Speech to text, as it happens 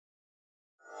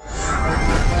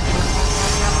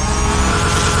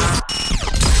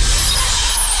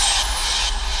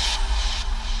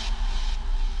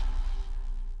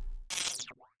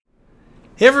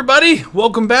Hey everybody,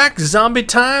 welcome back. Zombie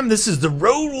time. This is the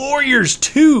Road Warriors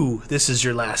 2. This is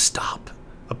your last stop,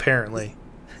 apparently.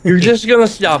 You're just gonna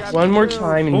stop one more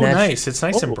time and nice. It's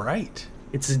nice and bright.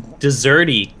 It's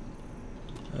deserty.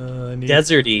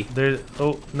 Deserty.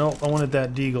 Oh, no, I wanted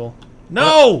that deagle.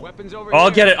 No!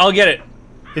 I'll get it, I'll get it.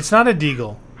 It's not a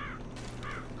deagle.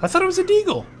 I thought it was a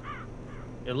deagle.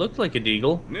 It looked like a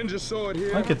deagle. Ninja sword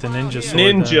here. I'll get the ninja sword.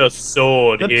 Ninja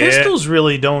sword The pistols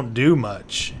really don't do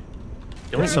much.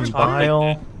 There's some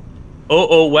bile.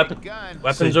 Oh, weapons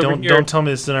over here. Don't tell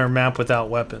me this is our map without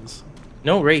weapons.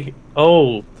 No, right here.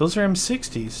 Oh. Those are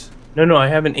M60s. No, I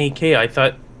have an AK. I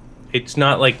thought it's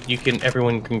not like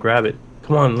everyone can grab it.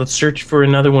 Come on, let's search for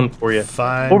another one for you.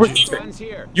 Fine. Over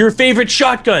here. Your favorite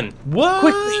shotgun.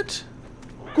 What?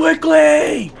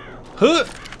 Quickly! Huh.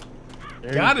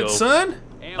 Got it, son.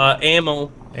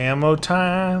 Ammo. Ammo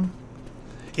time.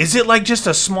 Is it like just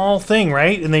a small thing,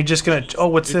 right? And they just gonna... Oh,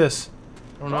 what's this?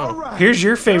 I don't know. Here's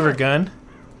your favorite gun.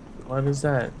 What is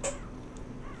that?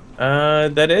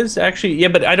 That is actually... Yeah,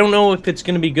 but I don't know if it's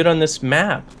gonna be good on this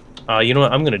map. You know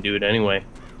what? I'm gonna do it anyway.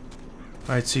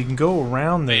 Alright, so you can go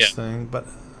around this thing, but...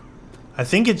 I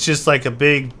think it's just like a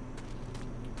big...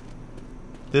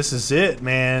 This is it,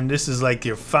 man. This is like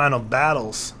your final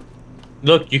battles.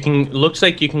 Look, looks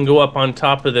like you can go up on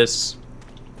top of this.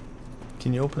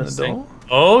 Can you open the door?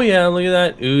 Oh yeah, look at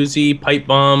that. Uzi, pipe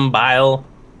bomb, bile.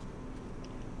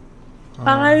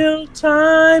 Bile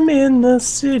time in the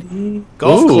city.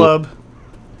 Golf club.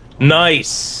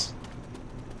 Nice.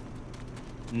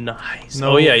 Nice.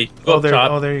 No. Oh yeah, you can go up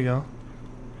top. Oh, there you go.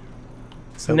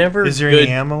 So, never is there good.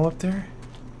 any ammo up there?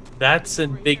 That's a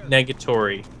big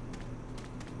negatory.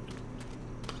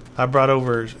 I brought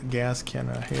over a gas can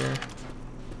right here.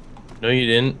 No, you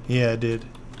didn't. Yeah, I did.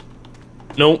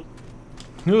 Nope.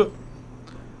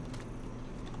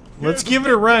 Let's give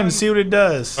it a run and see what it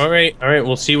does. All right.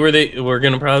 We'll see where we're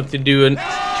gonna probably have to do 2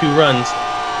 runs.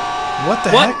 What the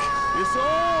heck?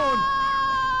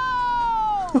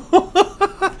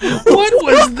 What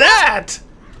was that?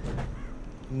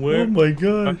 Where? Oh my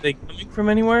god. Are they coming from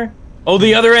anywhere? Oh,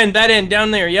 the other end. That end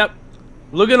down there. Yep.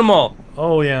 Look at them all.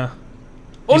 Oh yeah.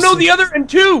 Oh no, the other end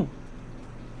too.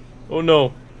 Oh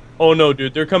no. Oh no,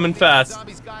 dude. They're coming fast.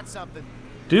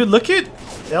 Dude, look at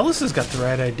Ellis has got the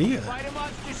right idea.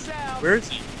 Where is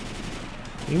he?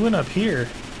 He went up here.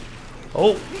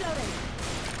 Oh.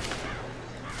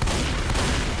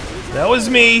 That was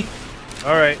me.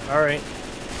 All right.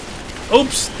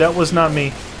 Oops, that was not me.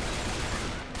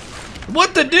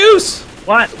 What the deuce?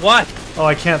 What? Oh,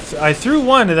 I can't. I threw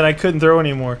one and then I couldn't throw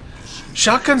anymore.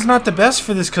 Shotgun's not the best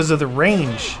for this because of the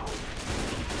range.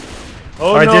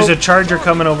 Oh, alright, no. there's a charger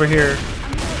coming over here.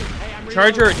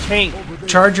 Charger or tank?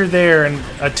 Charger there and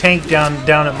a tank down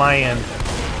at my end.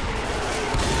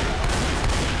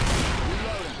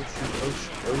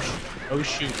 Oh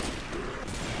shoot.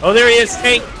 Oh, there he is,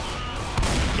 tank.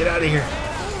 Get out of here.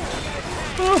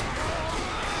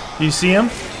 Do you see him?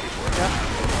 Yeah.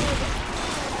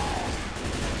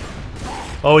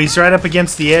 Oh, he's right up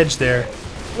against the edge there.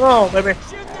 Oh, baby.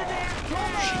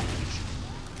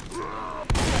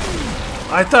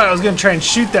 I thought I was going to try and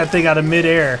shoot that thing out of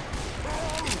midair.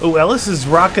 Oh, Ellis is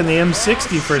rocking the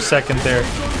M60 for a second there.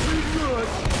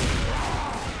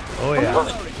 Oh, yeah.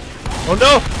 Oh,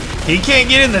 no. He can't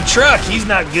get in the truck. He's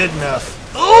not good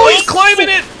enough. Oh, he's climbing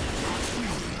it.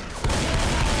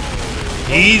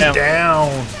 He's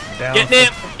down.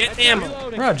 Get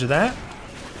ammo. Roger that.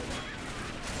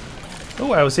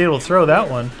 Oh, I was able to throw that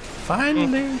one.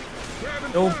 Finally.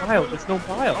 No bile. There's no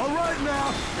bile. All right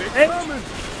now.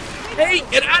 Hey,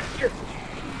 get out of here.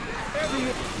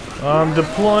 I'm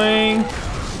deploying.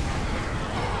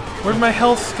 Where'd my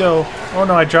health go? Oh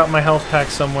no, I dropped my health pack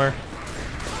somewhere.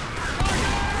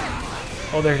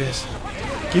 Oh, there it is.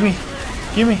 Gimme.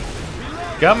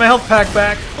 Got my health pack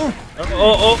back. Oh.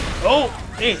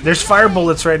 Hey, there's fire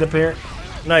bullets right up here.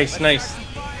 Nice.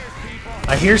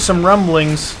 I hear some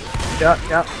rumblings.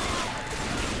 Yeah.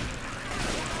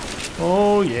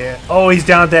 Oh yeah. Oh, he's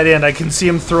down at that end. I can see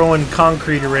him throwing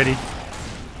concrete already.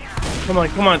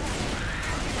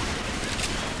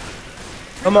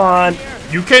 Come on.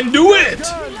 You can do it!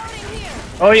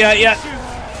 Oh yeah.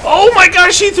 Oh my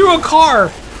gosh, he threw a car!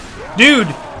 Dude!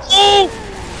 Oh!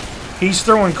 He's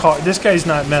throwing car. This guy's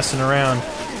not messing around.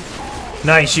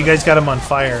 Nice, you guys got him on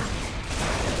fire.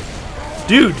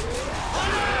 Dude!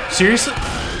 Seriously?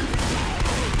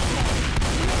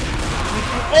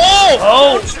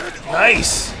 Oh!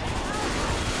 Nice!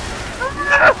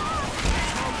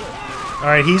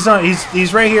 Alright, he's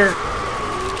right here.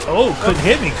 Oh, couldn't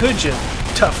hit me, could you?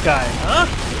 Tough guy, huh?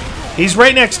 He's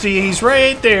right next to you. He's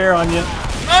right there on you.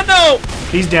 Oh no!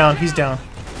 He's down.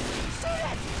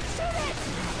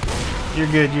 You're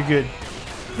good. You're good.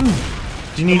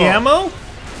 Do you need ammo?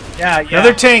 Yeah, yeah.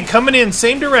 Another tank coming in,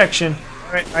 same direction.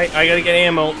 Alright, I gotta get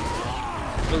ammo.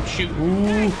 Oh, shoot.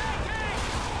 Ooh.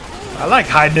 I like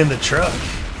hiding in the truck.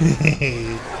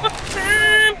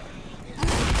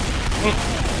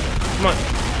 Come on.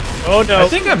 Oh, no. I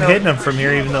think I'm hitting him from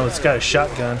here, even though it's got a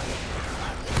shotgun.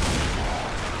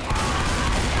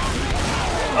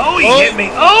 Oh, he hit me.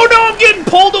 Oh, no, I'm getting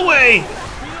pulled away.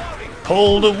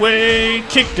 Pulled away,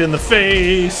 kicked in the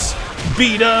face,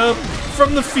 beat up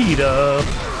from the feet up.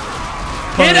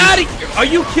 Get out of here! Are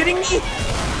you kidding me?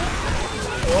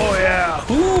 Oh, yeah.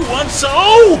 Who wants some?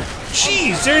 Oh,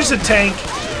 jeez, there's a tank.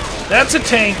 That's a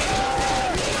tank.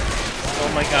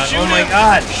 Oh, my God. Shoot Oh, my him.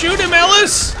 God. Shoot him,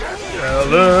 Ellis.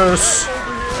 Ellis.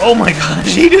 Oh, my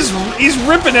gosh. He's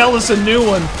ripping Ellis a new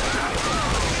one.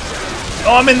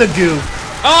 Oh, I'm in the goo.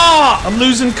 Ah! I'm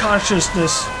losing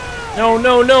consciousness. No,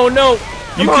 no, no, no.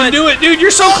 You can do it, dude. You're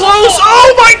so close.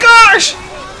 Oh, my gosh.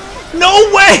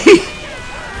 No way.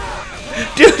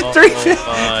 Dude,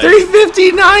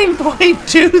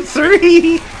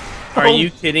 359.23. Are you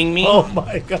kidding me? Oh,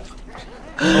 my God.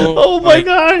 Oh, my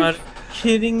God.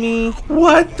 Kidding me?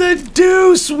 What the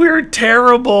deuce? We're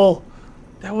terrible.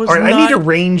 That was Alright, not, I need a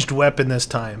ranged weapon this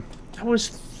time. That was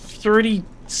 30.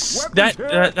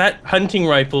 That hunting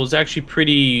rifle is actually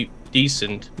pretty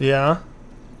decent. Yeah?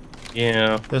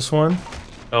 Yeah. This one?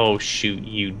 Oh shoot,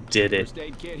 you did it.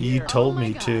 You told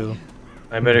me to.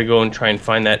 I better go and try and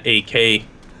find that AK.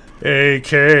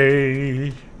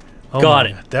 AK. Oh Got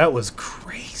it. God, that was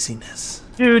craziness.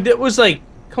 Dude, that was like,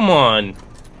 come on.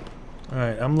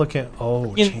 Alright, I'm looking.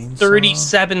 Oh, In chainsaw.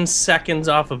 37 seconds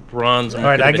off of bronze.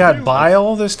 Alright, I got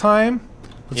bile this time.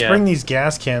 Let's Yeah. bring these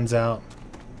gas cans out.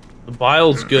 The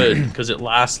bile's good because it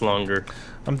lasts longer.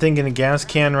 I'm thinking a gas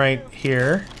can right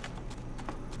here.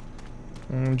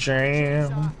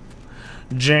 Jam.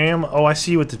 Jam. Oh, I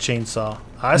see you with the chainsaw.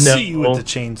 I see you with the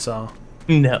chainsaw.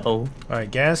 No.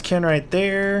 Alright, gas can right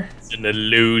there. It's an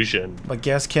illusion. A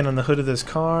gas can on the hood of this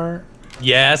car.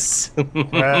 Yes.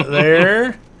 Right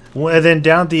there. And then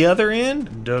down at the other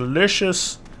end.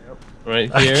 Delicious.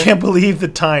 Right I here. can't believe the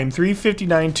time.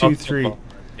 3:59:23.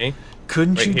 Okay.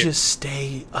 Couldn't Right you here. just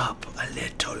stay up a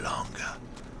little longer?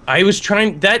 I was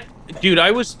trying that, dude.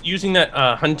 I was using that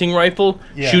hunting rifle,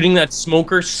 shooting that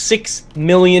smoker 6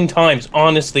 million times.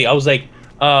 Honestly, I was like,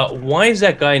 why is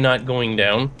that guy not going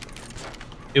down?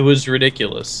 It was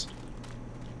ridiculous.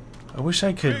 I wish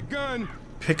I could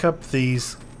pick up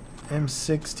these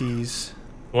M60s.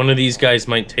 One of these guys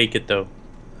might take it though.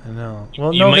 I know.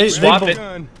 Well, You no, might they swap bo- it.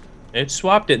 It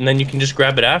swapped it, and then you can just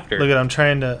grab it after. Look at, I'm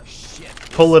trying to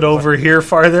pull it over here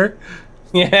farther.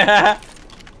 Yeah.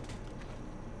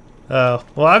 Oh,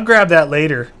 well, I'll grab that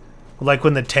later. Like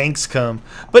when the tanks come.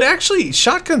 But actually,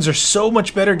 shotguns are so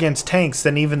much better against tanks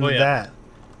than even that.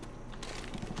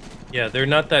 Yeah, they're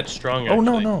not that strong. Oh,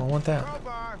 Actually. no, I want that.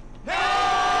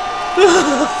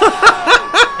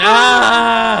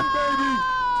 Ah!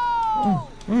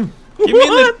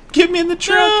 Give me in the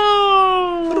truck.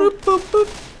 No! Boop, boop, boop.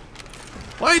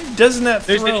 Why doesn't that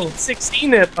There's throw? an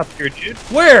 16 up here, dude.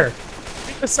 Where?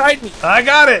 Right beside me. I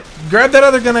got it. Grab that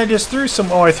other gun I just threw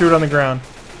some. Oh, I threw it on the ground.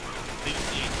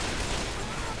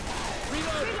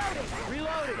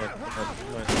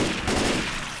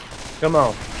 Come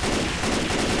on.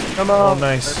 Come on. Oh,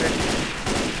 nice.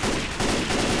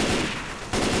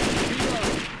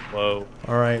 Whoa.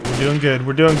 All right, we're doing good.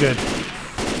 We're doing good.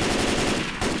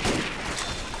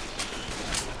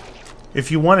 If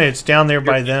you want it, it's down there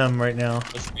by them right now.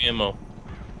 What's your ammo?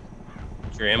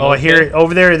 Is your ammo Oh, I hear it.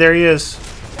 Over there. There he is.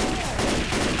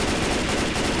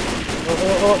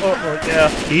 Oh, yeah.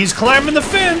 He's climbing the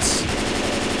fence.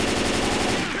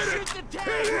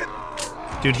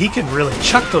 Dude, he can really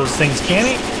chuck those things, can't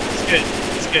he? It's good.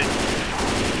 It's good.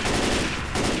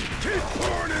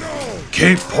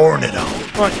 Keep pouring it on.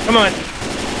 Come on, come on.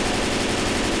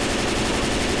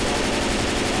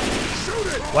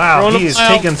 Wow, Throwing he a is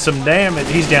pile. taking some damage.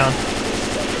 He's down.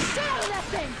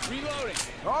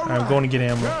 I'm going to get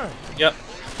ammo. Yep.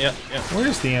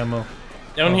 Where's the ammo?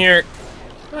 Down here.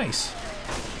 Nice.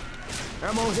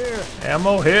 Ammo here.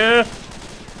 Ammo here.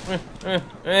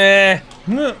 Eh.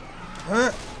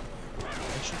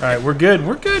 Alright, we're good.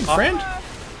 We're good, friend. Is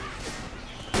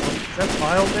that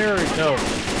bile there or no?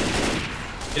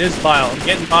 It is bile. I'm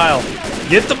getting bile.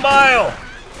 Get the bile.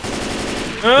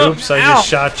 Oh, Oops, I ow. just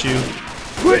shot you.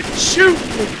 Quit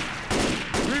shooting.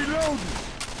 Reload.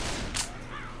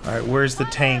 Alright, where's the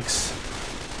tanks?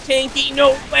 Tanky,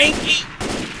 no wanky.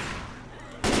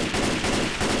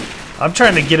 I'm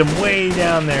trying to get him way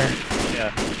down there.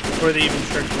 Yeah. Before they even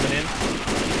start coming in.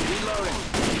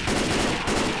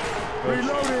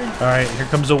 Reloading. Alright, here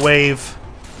comes a wave.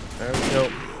 There we go.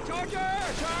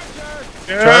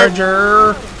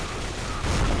 Charger!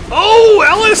 Oh,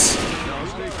 Ellis!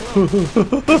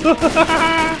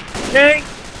 Tank!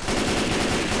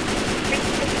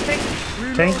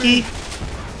 Tanky?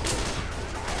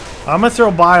 I'm gonna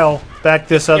throw bile back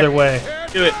this other way.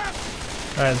 Do it.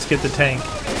 Alright, let's get the tank.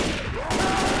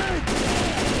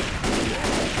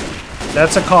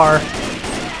 That's a car.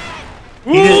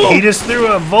 He just threw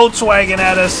a Volkswagen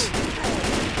at us.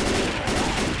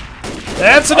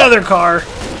 That's another car.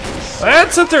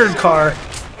 That's a third car.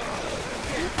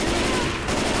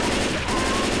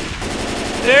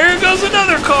 There goes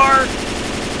another car.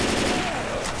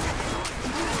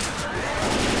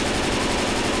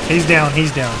 He's down,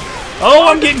 he's down. Oh,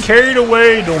 I'm getting carried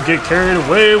away. Don't get carried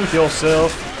away with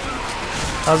yourself.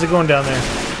 How's it going down there?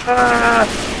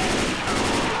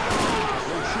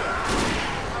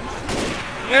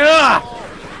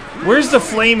 Where's the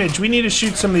flamage? We need to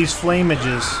shoot some of these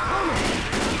flamages.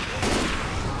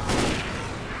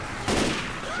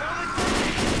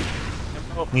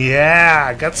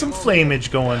 Yeah, got some flamage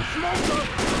going.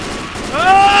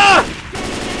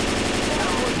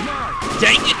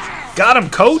 Dang it! Got him,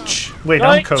 coach. Wait,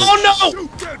 I'm coach. Oh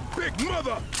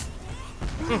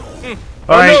no!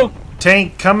 All right,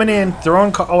 tank coming in.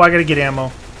 Throwing. Oh, I gotta get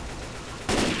ammo.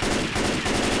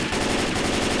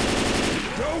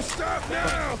 Don't stop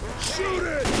now! Shoot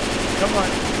it! Come on.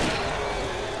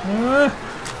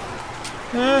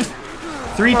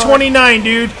 329,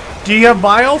 dude. Do you have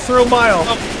bile? Throw bile.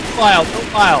 No bile. No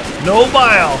bile. No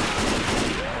bile.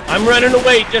 I'm running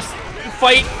away. Just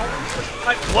fight.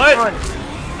 What?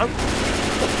 Come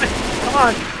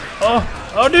on.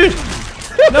 Oh, dude.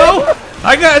 No.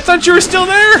 I thought you were still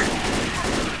there.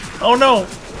 Oh no,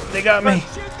 they got me.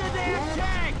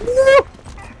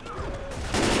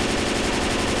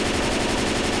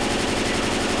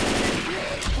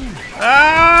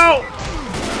 Ow!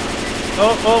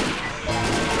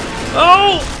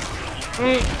 Oh.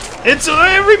 It's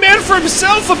every man for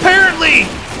himself, apparently.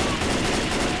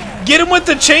 Get him with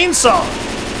the chainsaw.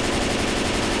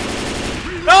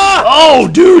 Ah! Oh,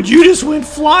 dude, you just went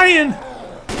flying.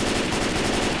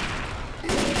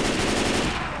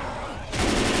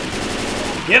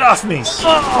 Get off me.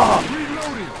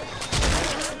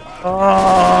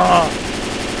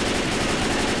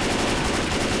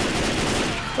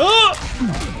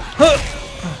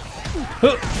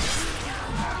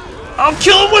 I'll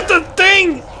kill him with the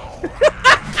thing.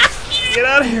 Get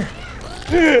out of here.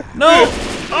 No.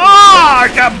 Ah, I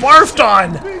got barfed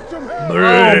on.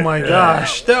 Oh my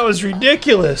gosh, that was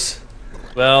ridiculous.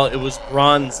 Well, it was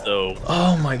bronze though.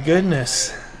 Oh my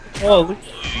goodness. Oh, look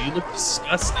at you. You look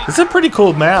disgusting. It's a pretty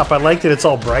cool map. I like that it's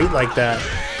all bright like that.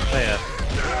 Oh, yeah.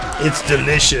 It's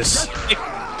delicious. Yeah.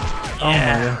 Oh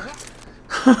my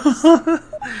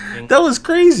god. That was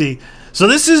crazy. So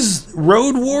this is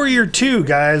Road Warrior 2,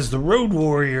 guys. The Road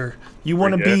Warrior. You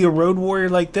want to be a Road Warrior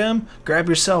like them? Grab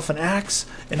yourself an axe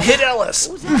and hit Ellis.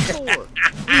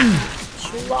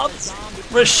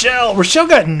 Rochelle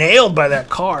got nailed by that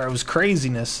car. It was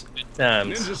craziness. Good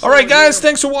times. All right, guys.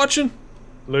 Thanks for watching.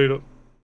 Later.